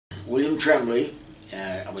William Trembley.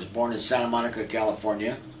 I was born in Santa Monica,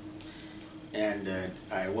 California, and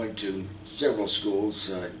I went to several schools,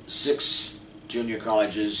 6 junior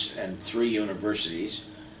colleges and 3 universities,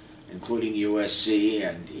 including USC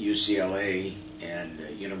and UCLA and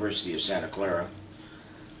University of Santa Clara.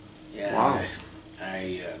 And wow.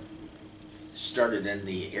 I started in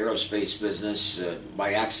the aerospace business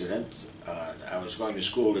by accident. I was going to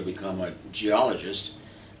school to become a geologist,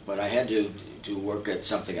 but I had to work at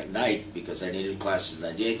something at night because I needed classes in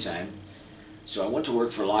the daytime. So I went to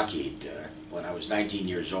work for Lockheed when I was 19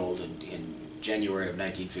 years old in January of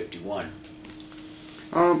 1951.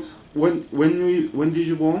 When did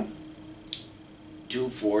you born?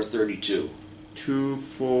 2/4/32.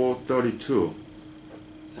 2/4/32.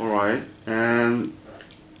 All right. And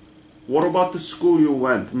what about the school you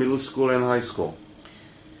went? Middle school and high school?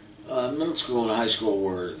 Middle school and high school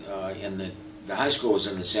were in the high school was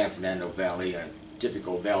in the San Fernando Valley, a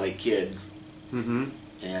typical valley kid. Mm-hmm.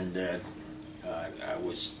 And I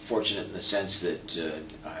was fortunate in the sense that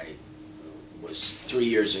I was 3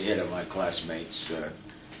 years ahead of my classmates.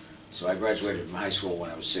 So I graduated from high school when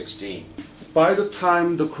I was 16. By the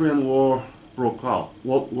time the Korean War broke out,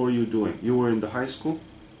 what were you doing? You were in the high school?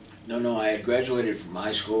 No, I had graduated from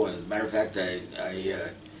high school, and as a matter of fact, I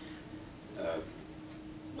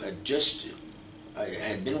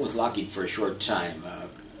had been with Lockheed for a short time.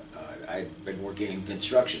 I'd been working in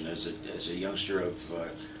construction as a youngster of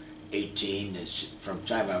 18, from the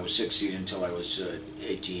time I was 16 until I was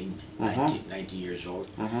 18, 19 years old.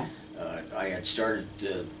 I had started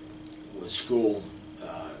with school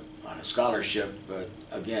on a scholarship, but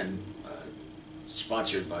again,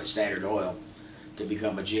 sponsored by Standard Oil, to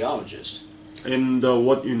become a geologist. In the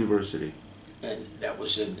what university? And that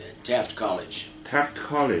was in Taft College. Taft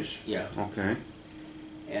College? Yeah. Okay.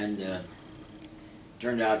 And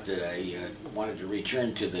turned out that I wanted to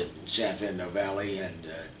return to the San Fernando Valley and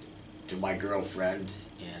to my girlfriend,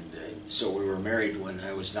 and so we were married when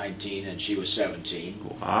I was 19 and she was 17.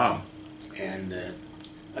 Wow. And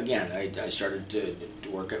again, I started to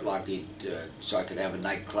work at Lockheed so I could have a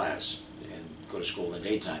night class and go to school in the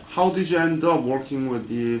daytime. How did you end up working with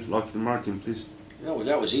the Lockheed Martin, please? No,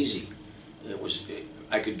 that was easy.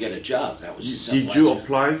 I could get a job. That was the simple Did you answer.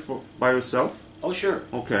 apply by yourself? Oh, sure.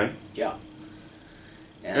 Okay. Yeah.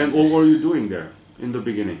 And what were you doing there in the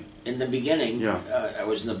beginning? In the beginning, Yeah. I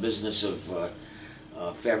was in the business of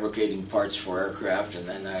fabricating parts for aircraft, and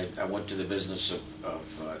then I went to the business of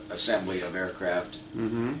assembly of aircraft.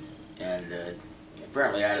 Mm-hmm. And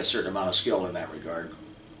apparently I had a certain amount of skill in that regard.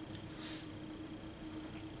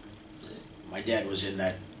 My dad was in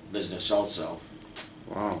that business also.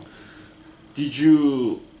 Wow. Did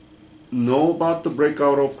you know about the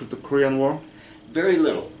breakout of the Korean War? Very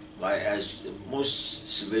little. As most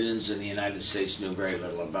civilians in the United States knew very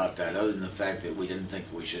little about that, other than the fact that we didn't think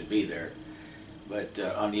we should be there. But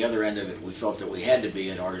on the other end of it, we felt that we had to be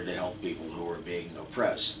in order to help people who were being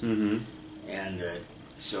oppressed. Mm-hmm. And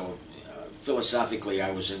so philosophically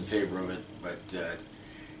I was in favor of it, but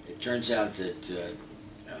it turns out that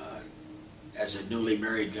as a newly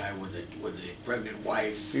married guy with a pregnant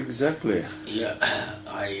wife, Exactly. yeah,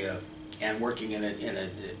 and working in an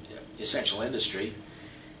essential industry,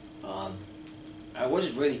 I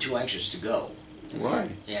wasn't really too anxious to go. Why?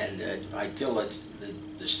 And I tell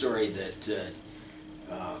the story that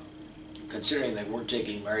considering they weren't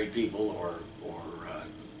taking married people or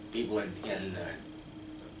people in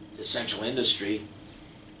essential industry,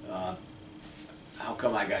 how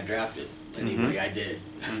come I got drafted? Anyway, I did.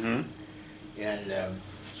 Mm-hmm. And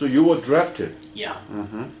So you were drafted? yeah.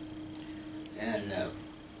 Mm-hmm. And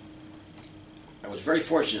I was very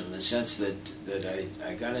fortunate in the sense that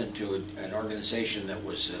I got into an organization that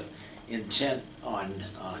was intent on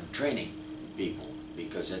training people,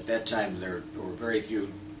 because at that time there were very few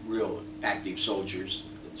real active soldiers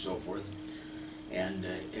and so forth. And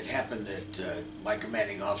it happened that my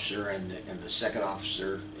commanding officer and the second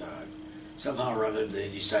officer, somehow or other, they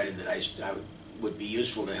decided that I would be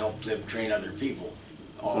useful to help them train other people,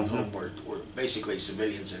 all of whom were basically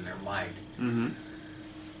civilians in their mind. Mm-hmm.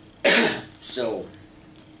 So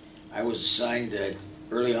I was assigned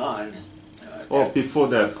early on. Before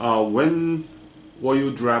that, when were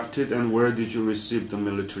you drafted and where did you receive the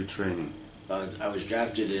military training? I was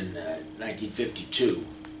drafted in 1952.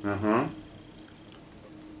 Uh-huh.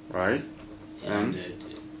 Right. And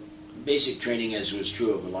basic training, as was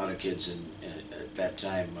true of a lot of kids at that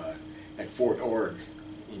time, at Fort Ord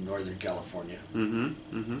in Northern California. Mm-hmm.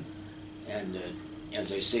 Mm-hmm. And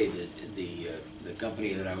as I say, the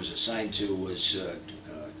company that I was assigned to was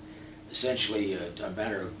essentially a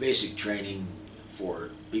matter of basic training for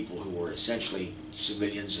people who were essentially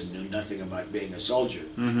civilians and knew nothing about being a soldier.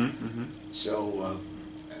 So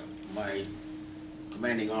my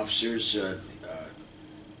commanding officers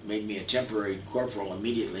made me a temporary corporal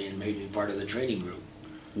immediately and made me part of the training group.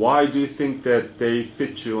 Why do you think that they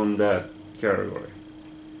fit you on that category?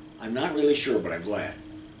 I'm not really sure, but I'm glad.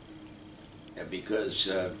 Because,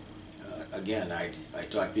 again, I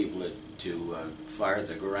taught people to fire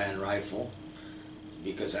the Garand rifle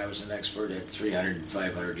because I was an expert at 300 and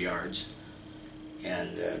 500 yards.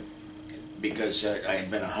 And because I had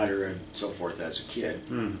been a hunter and so forth as a kid.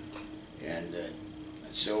 And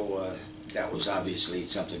so that was obviously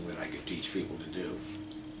something that I could teach people to do.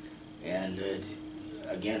 And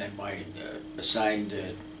again, in my assigned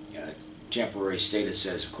temporary status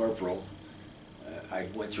as a corporal, I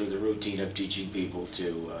went through the routine of teaching people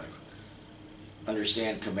to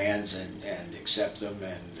understand commands and accept them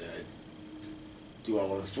and do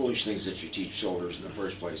all of the foolish things that you teach soldiers in the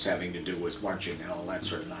first place, having to do with marching and all that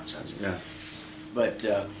sort of nonsense. Yeah. But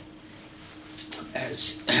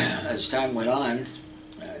as time went on,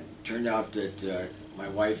 it turned out that my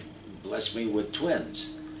wife blessed me with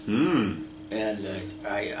twins. And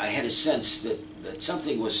I had a sense that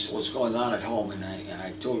something was going on at home, and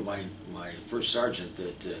I told my first sergeant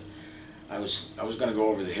that I was going to go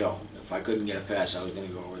over the hill. If I couldn't get a pass, I was going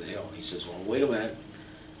to go over the hill. And he says, "Well, wait a minute.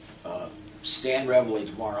 Stand reveille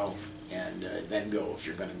tomorrow, and then go if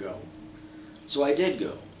you're going to go." So I did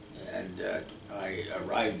go, and I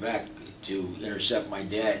arrived back to intercept my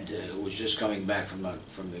dad, who was just coming back from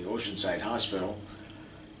the Oceanside Hospital,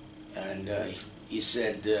 and he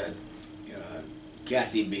said,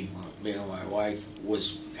 Kathy, being my wife,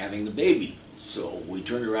 was having the baby. So we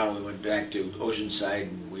turned around and we went back to Oceanside,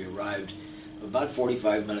 and we arrived about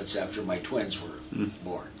 45 minutes after my twins were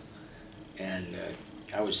born. And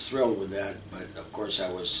I was thrilled with that, but of course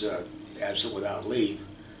I was absent without leave.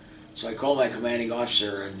 So I called my commanding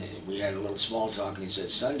officer, and we had a little small talk, and he said,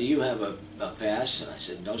 "Son, do you have a pass?" And I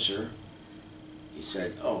said, "No, sir." He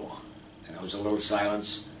said, "Oh." And there was a little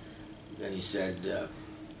silence. Then he said,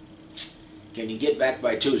 "Can you get back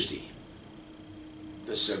by Tuesday?"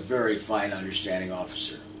 This is a very fine, understanding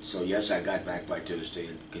officer. So yes, I got back by Tuesday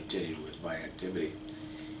and continued with my activity.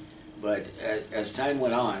 But as time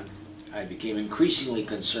went on, I became increasingly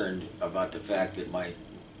concerned about the fact that my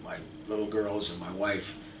little girls and my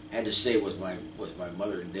wife had to stay with my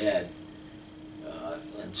mother and dad,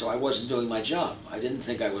 and so I wasn't doing my job. I didn't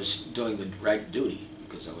think I was doing the right duty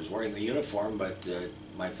because I was wearing the uniform, but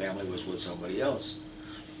my family was with somebody else.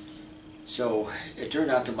 So it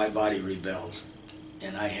turned out that my body rebelled,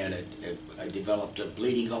 and I developed a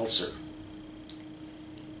bleeding ulcer.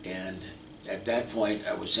 And at that point,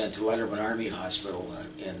 I was sent to Letterman Army Hospital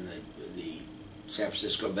in the San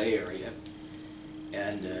Francisco Bay Area.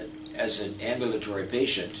 And as an ambulatory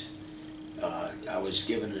patient, I was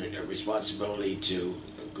given a responsibility to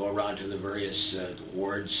go around to the various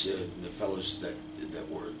wards, the fellows that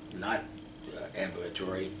were not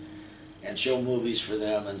ambulatory, and show movies for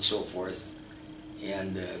them and so forth.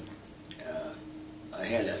 And I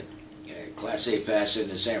had a Class A pass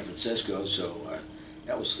into San Francisco, so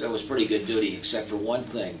that was pretty good duty, except for one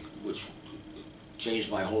thing, which changed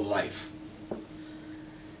my whole life.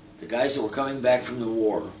 The guys that were coming back from the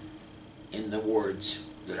war in the wards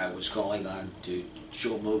that I was calling on to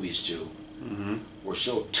show movies to were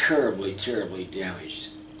so terribly, terribly damaged.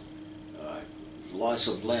 Loss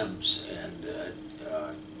of limbs and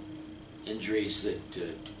injuries that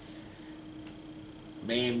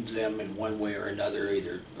maimed them in one way or another,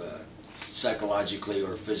 either psychologically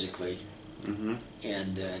or physically.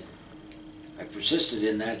 And I persisted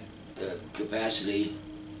in that capacity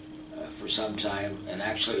for some time, and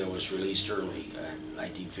actually I was released early in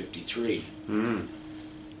 1953.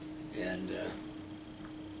 And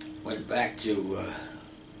went back to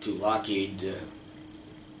Lockheed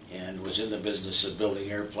and was in the business of building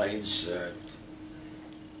airplanes,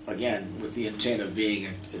 again with the intent of being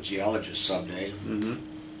a geologist someday.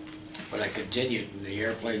 But I continued in the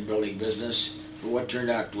airplane building business for what turned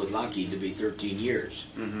out with Lockheed to be 13 years.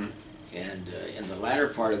 And in the latter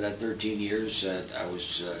part of that 13 years, I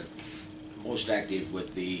was most active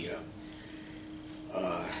with the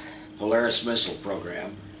Polaris missile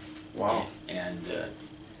program. Wow. And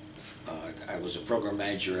I was a program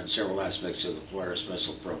manager in several aspects of the Polaris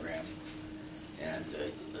missile program. And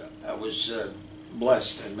I was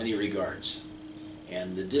blessed in many regards.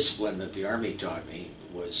 And the discipline that the Army taught me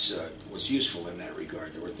was useful in that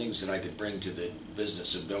regard. There were things that I could bring to the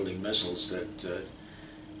business of building missiles that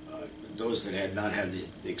those that had not had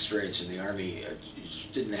the experience in the Army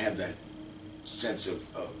didn't have that sense of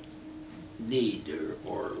need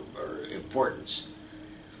or importance.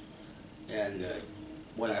 And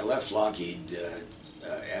when I left Lockheed,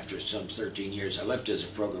 after some 13 years, I left as a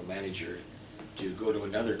program manager to go to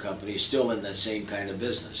another company, still in the same kind of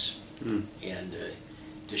business. And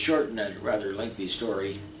to shorten a rather lengthy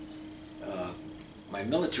story, my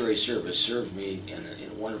military service served me in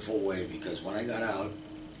a wonderful way, because when I got out,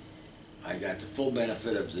 I got the full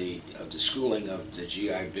benefit of the schooling of the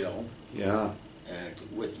GI Bill. Yeah. And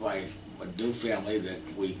with my new family, that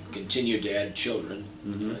we continued to add children.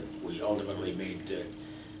 We ultimately made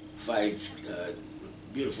 5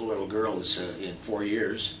 beautiful little girls in 4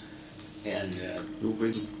 years, and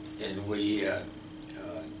we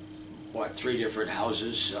bought 3 different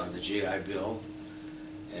houses on the GI Bill,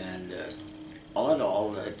 and all in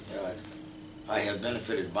all, I have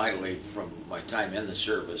benefited mightily from my time in the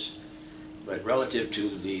service. But relative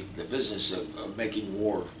to the business of making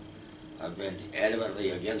war, I've been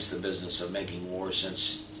adamantly against the business of making war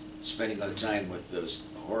since spending the time with those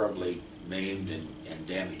horribly maimed and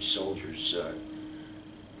damaged soldiers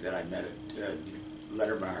that I met at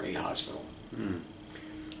Letterman Army Hospital.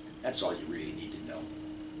 That's all you really need to know.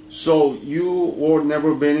 So you were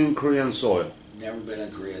never been in Korean soil? Never been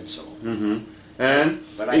in Korean soil.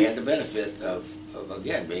 But I had the benefit of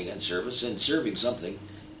again, being in service and serving something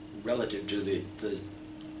relative to the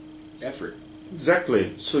effort.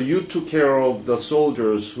 Exactly. So you took care of the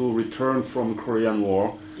soldiers who returned from Korean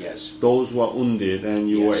War. Yes. Those who were wounded, and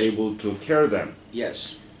you were able to care them.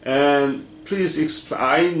 Yes. And please explain.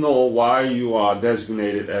 I know why you are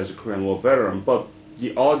designated as a Korean War veteran, but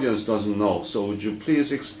the audience doesn't know. So would you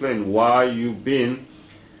please explain why you've been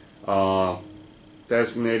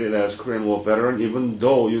designated as Korean War veteran, even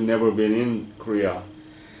though you've never been in Korea?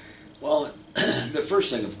 Well, the first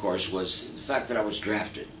thing, of course, was the fact that I was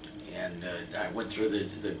drafted. And I went through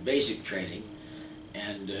the basic training,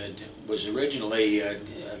 and was originally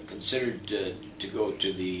considered to go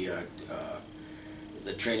to the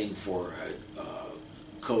training for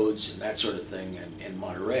codes and that sort of thing in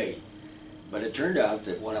Monterey. But it turned out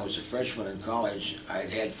that when I was a freshman in college, I had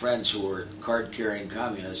had friends who were card-carrying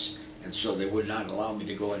communists, and so they would not allow me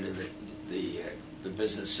to go into the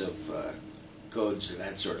business of codes and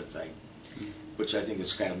that sort of thing, which I think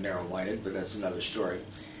is kind of narrow-minded, but that's another story.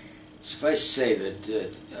 Suffice to say that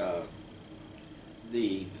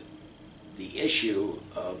the issue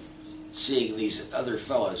of seeing these other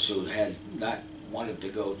fellows who had not wanted to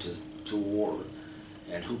go to war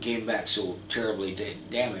and who came back so terribly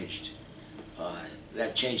damaged,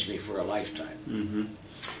 that changed me for a lifetime.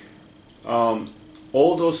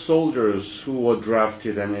 All those soldiers who were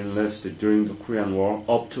drafted and enlisted during the Korean War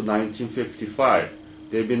up to 1955,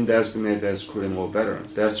 they've been designated as Korean War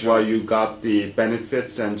veterans. That's why you got the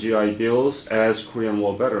benefits and GI Bills as Korean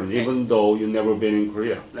War veteran, even though you've never been in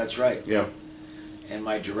Korea. That's right. Yeah. And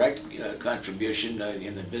my direct contribution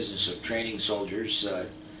in the business of training soldiers,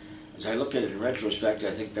 as I look at it in retrospect,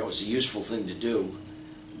 I think that was a useful thing to do.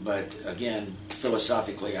 But again,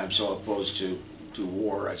 philosophically, I'm so opposed to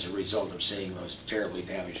war as a result of seeing those terribly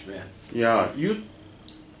damaged men. Yeah.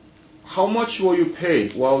 How much were you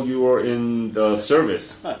paid while you were in the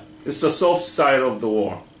service? It's the soft side of the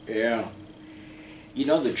war. Yeah. You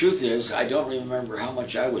know, the truth is, I don't remember how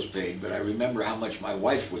much I was paid, but I remember how much my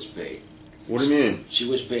wife was paid. What do you mean? She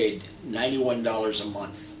was paid $91 a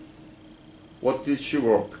month. What did she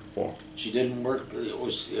work for? She didn't work.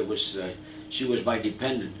 She was my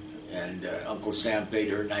dependent, and Uncle Sam paid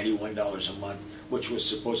her $91 a month, which was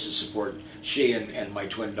supposed to support she and my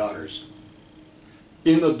twin daughters.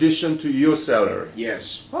 In addition to your salary?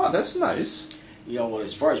 Yes. Oh, that's nice. You know, well,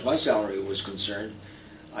 as far as my salary was concerned,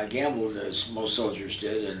 I gambled as most soldiers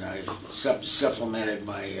did, and I supplemented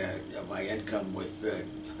my income with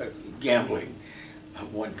gambling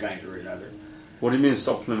of one kind or another. What do you mean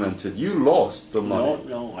supplemented? You lost the money.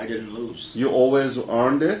 No, I didn't lose. You always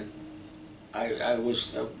earned it? I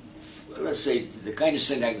was, let's say, the kindest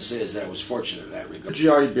thing I can say is that I was fortunate in that regard.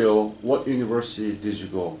 GI Bill, what university did you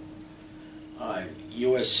go?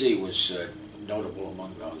 USC was notable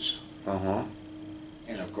among those. Uh-huh.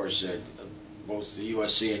 And of course, both the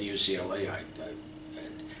USC and UCLA.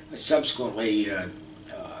 I subsequently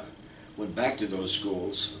went back to those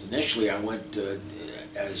schools. Initially, I went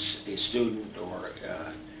as a student or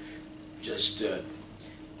just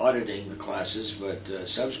auditing the classes, but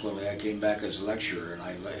subsequently I came back as a lecturer, and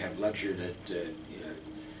I have lectured at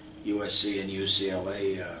USC and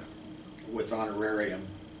UCLA with honorarium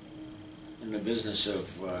in the business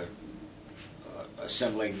of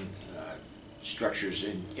assembling structures,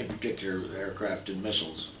 in particular aircraft and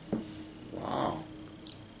missiles. Wow.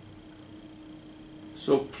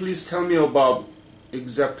 So please tell me about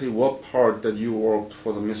exactly what part that you worked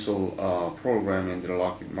for the missile program in the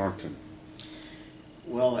Lockheed Martin.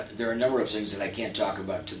 Well, there are a number of things that I can't talk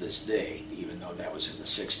about to this day, even though that was in the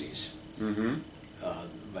 60s. Mm-hmm.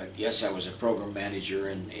 But yes, I was a program manager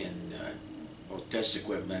in both test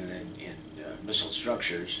equipment and in missile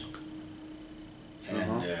structures.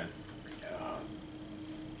 And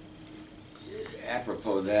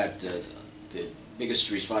apropos of that, the biggest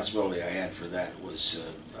responsibility I had for that was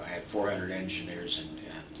I had 400 engineers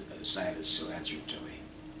and scientists who answered to me.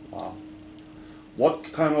 Wow.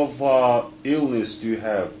 What kind of illness do you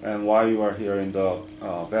have, and why you are here in the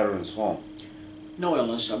veterans home? No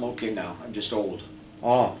illness. I'm okay now. I'm just old.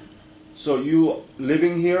 Oh, so you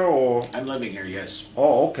living here or? I'm living here. Yes.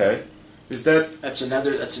 Oh, okay. Is that? That's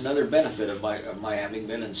another benefit of my having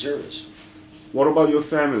been in service. What about your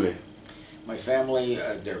family? My family,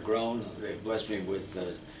 they're grown. They blessed me with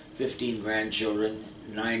 15 grandchildren,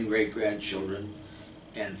 9 great-grandchildren,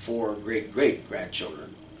 and 4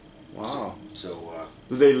 great-great-grandchildren. Wow. So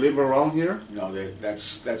do they live around here? No,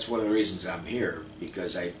 that's one of the reasons I'm here,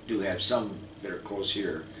 because I do have some that are close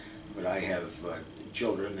here, but I have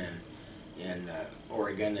children in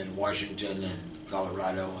Oregon and Washington and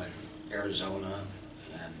Colorado and Arizona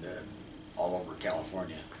and all over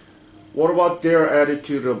California. What about their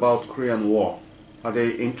attitude about Korean War? Are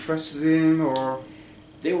they interested in or?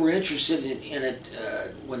 They were interested in it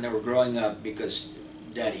when they were growing up because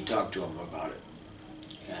Daddy talked to them about it.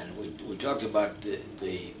 And we talked about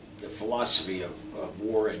the philosophy of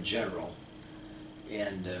war in general.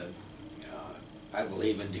 And I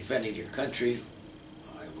believe in defending your country.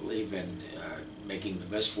 I believe in making the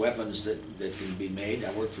best weapons that can be made.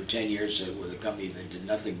 I worked for 10 years with a company that did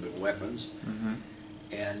nothing but weapons. Mm-hmm.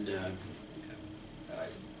 And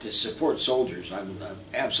to support soldiers, I'm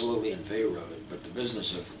absolutely in favor of it. But the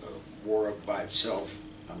business of war by itself,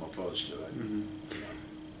 I'm opposed to it. Mm-hmm.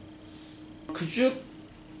 Could you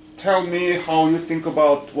tell me how you think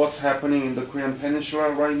about what's happening in the Korean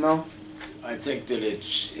Peninsula right now? I think that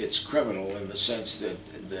it's criminal in the sense that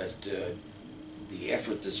the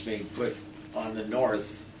effort that's being put on the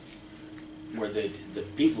North, where the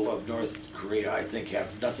people of North Korea, I think,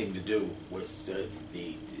 have nothing to do with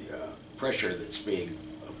the pressure that's being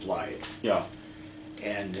applied. Yeah.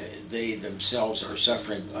 And they themselves are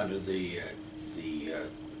suffering under the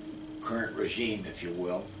current regime, if you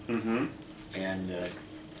will. Mm-hmm. And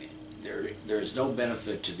there is no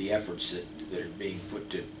benefit to the efforts that are being put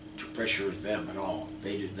to pressure them at all.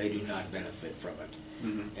 They do not benefit from it.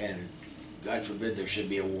 Mm-hmm. And God forbid there should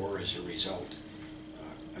be a war as a result.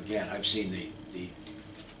 Again, I've seen the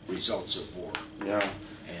results of war. Yeah.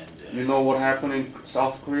 And you know what happened in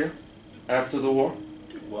South Korea after the war?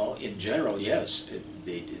 Well, in general, yes.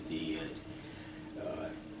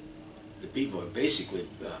 The people have basically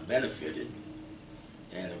benefited.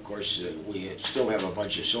 And of course, we still have a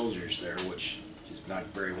bunch of soldiers there, which is not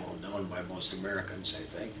very well known by most Americans, I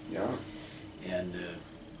think. Yeah. And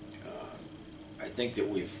I think that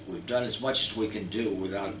we've done as much as we can do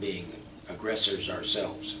without being aggressors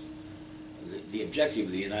ourselves. The objective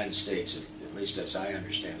of the United States, at least as I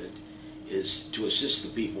understand it, is to assist the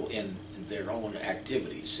people in their own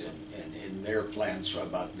activities and in their plans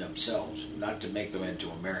about themselves, not to make them into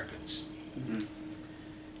Americans. Mm-hmm.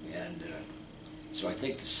 And so I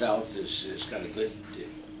think the South has got a good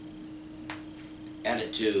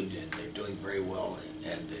attitude, and they're doing very well,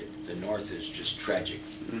 and the North is just tragic.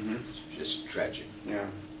 Mm-hmm. It's just tragic. Yeah.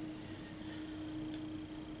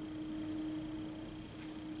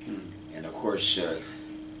 And of course,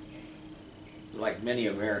 like many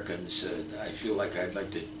Americans, I feel like I'd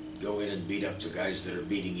like to go in and beat up the guys that are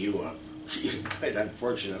beating you up. But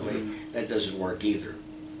unfortunately, that doesn't work either.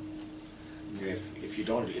 If you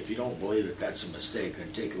don't believe that that's a mistake,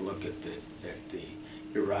 then take a look at the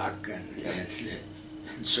Iraq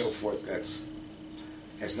and so forth.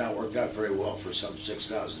 Has not worked out very well for some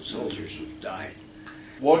 6,000 soldiers who've died.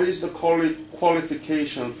 What is the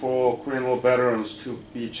qualification for Korean War veterans to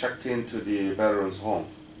be checked into the veterans home?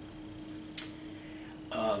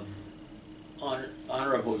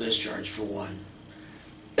 Honorable discharge for one,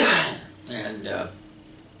 and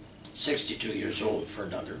 62 years old for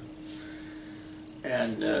another.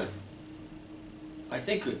 And I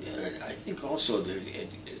think also that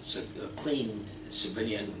it's a clean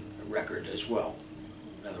civilian record as well.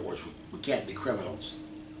 In other words, we can't be criminals.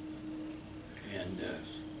 And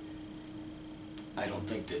I don't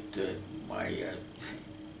think that my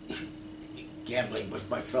gambling with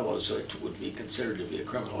my fellows would be considered to be a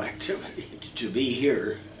criminal activity. To be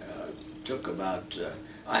here took about.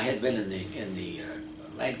 I had been in the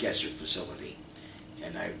Lancaster facility,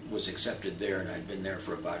 and I was accepted there, and I'd been there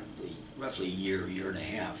for about roughly a year and a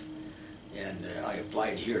half. And I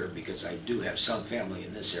applied here because I do have some family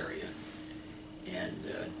in this area. and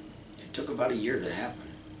it took about a year to happen.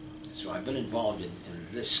 So I've been involved in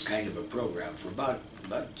this kind of a program for about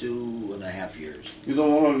 2.5 years. You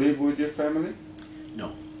don't want to live with your family?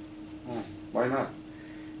 No. Oh, why not?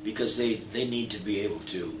 Because they need to be able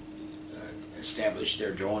to establish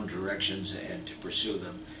their own directions and to pursue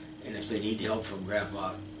them. And if they need help from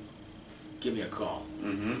Grandma, give me a call,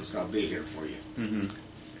 because I'll be here for you. Mm-hmm.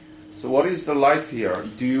 So what is the life here?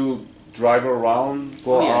 Do you drive around,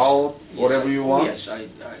 go yes. out, whatever you want? Yes,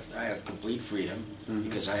 I have complete freedom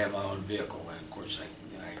because I have my own vehicle, and of course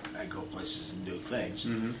I go places and do things.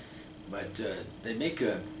 But they make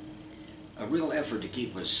a real effort to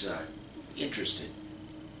keep us interested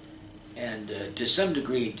and to some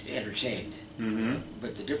degree entertained.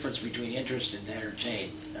 But the difference between interest and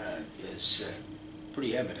entertain is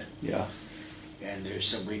pretty evident. Yeah. And there's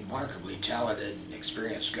some remarkably talented and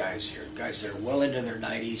experienced guys here, guys that are well into their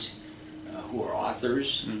 90s, who are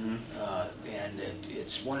authors, and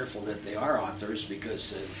it's wonderful that they are authors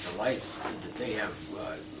because the life that they have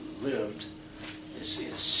lived is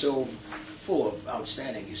so full of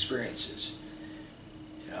outstanding experiences.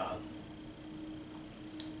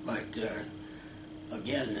 But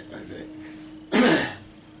again,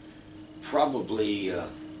 probably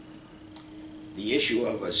the issue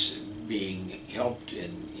of us being helped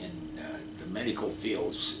in the medical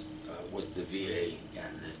fields with the VA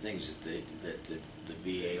and the things that the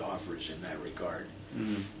VA offers in that regard,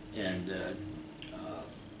 and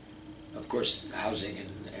of course housing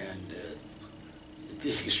and the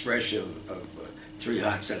expression of 3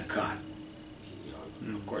 hots and a cot.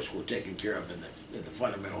 Of course, we're taken care of in the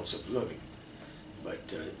fundamentals of living. But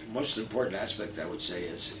the most important aspect, I would say,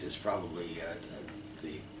 is probably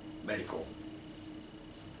the medical.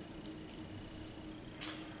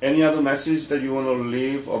 Any other message that you want to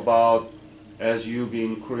leave about as you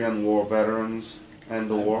being Korean War veterans and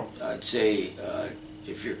the war? I'd say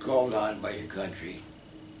if you're called on by your country,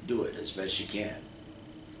 do it as best you can.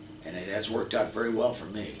 And it has worked out very well for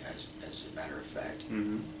me, as a matter of fact.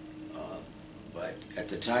 But at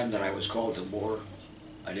the time that I was called to war,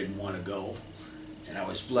 I didn't want to go. And I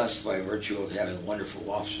was blessed by virtue of having wonderful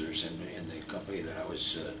officers in the company that I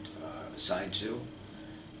was assigned to.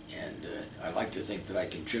 And I like to think that I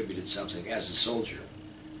contributed something as a soldier.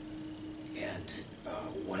 And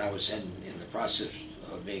when I was in the process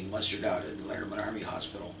of being mustered out at Letterman Army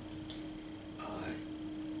Hospital,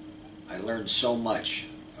 I learned so much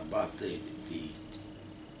about the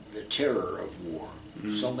terror of war.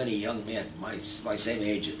 So many young men, my same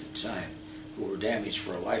age at the time, who were damaged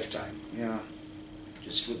for a lifetime. Yeah.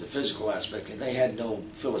 Just with the physical aspect, and they had no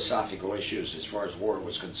philosophical issues as far as war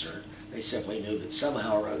was concerned. They simply knew that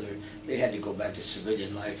somehow or other they had to go back to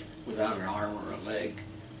civilian life without an arm or a leg,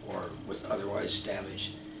 or with otherwise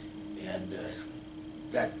damaged, and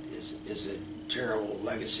that is a terrible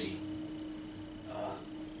legacy.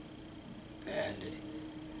 And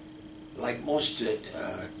like most,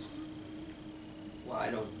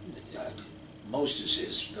 most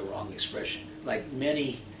is the wrong expression. Like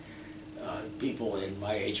many people in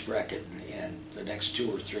my age bracket and the next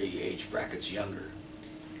 2 or 3 age brackets younger,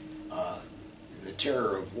 the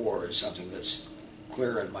terror of war is something that's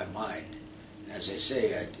clear in my mind. And as I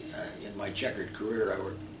say, in my checkered career, I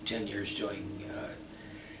worked 10 years doing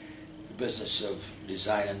the business of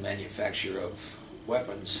design and manufacture of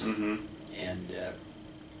weapons, and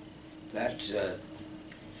that I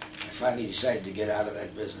finally decided to get out of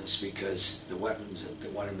that business because the weapons that they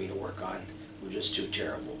wanted me to work on were just too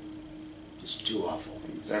terrible, just too awful.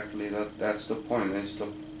 Exactly, that's the point. It's the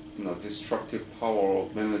destructive power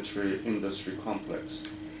of military industry complex.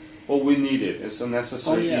 Well, we need it. It's a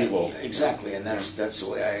necessary evil. Exactly, and that's the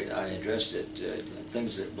way I addressed it.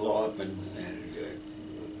 Things that blow up and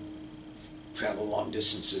travel long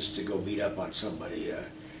distances to go beat up on somebody.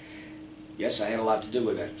 Yes, I had a lot to do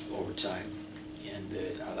with that over time, and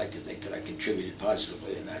I like to think that I contributed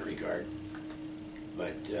positively in that regard.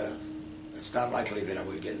 But it's not likely that I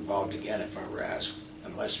would get involved again if I were asked,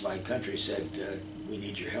 unless my country said, we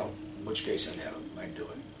need your help, in which case I'd do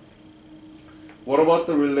it. What about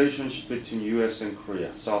the relationship between U.S. and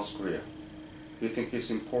Korea, South Korea? Do you think it's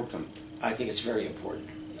important? I think it's very important.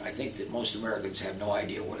 I think that most Americans have no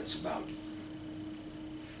idea what it's about.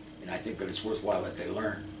 And I think that it's worthwhile that they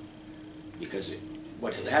learn. Because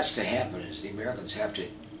what has to happen is the Americans have to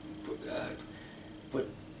put,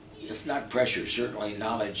 if not pressure, certainly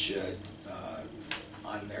knowledge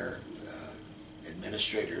on their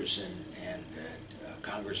administrators and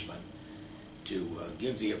congressmen to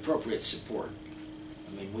give the appropriate support.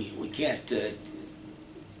 I mean, we can't,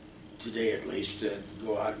 today at least,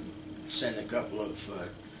 go out and send a couple of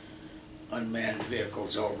unmanned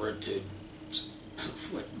vehicles over to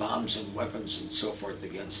with bombs and weapons and so forth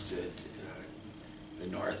against the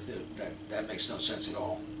North. That makes no sense at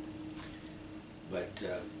all. But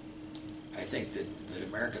I think that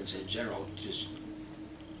Americans in general just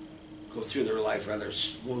go through their life rather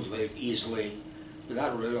smoothly, easily,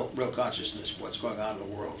 without real consciousness of what's going on in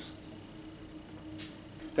the world.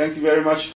 Thank you very much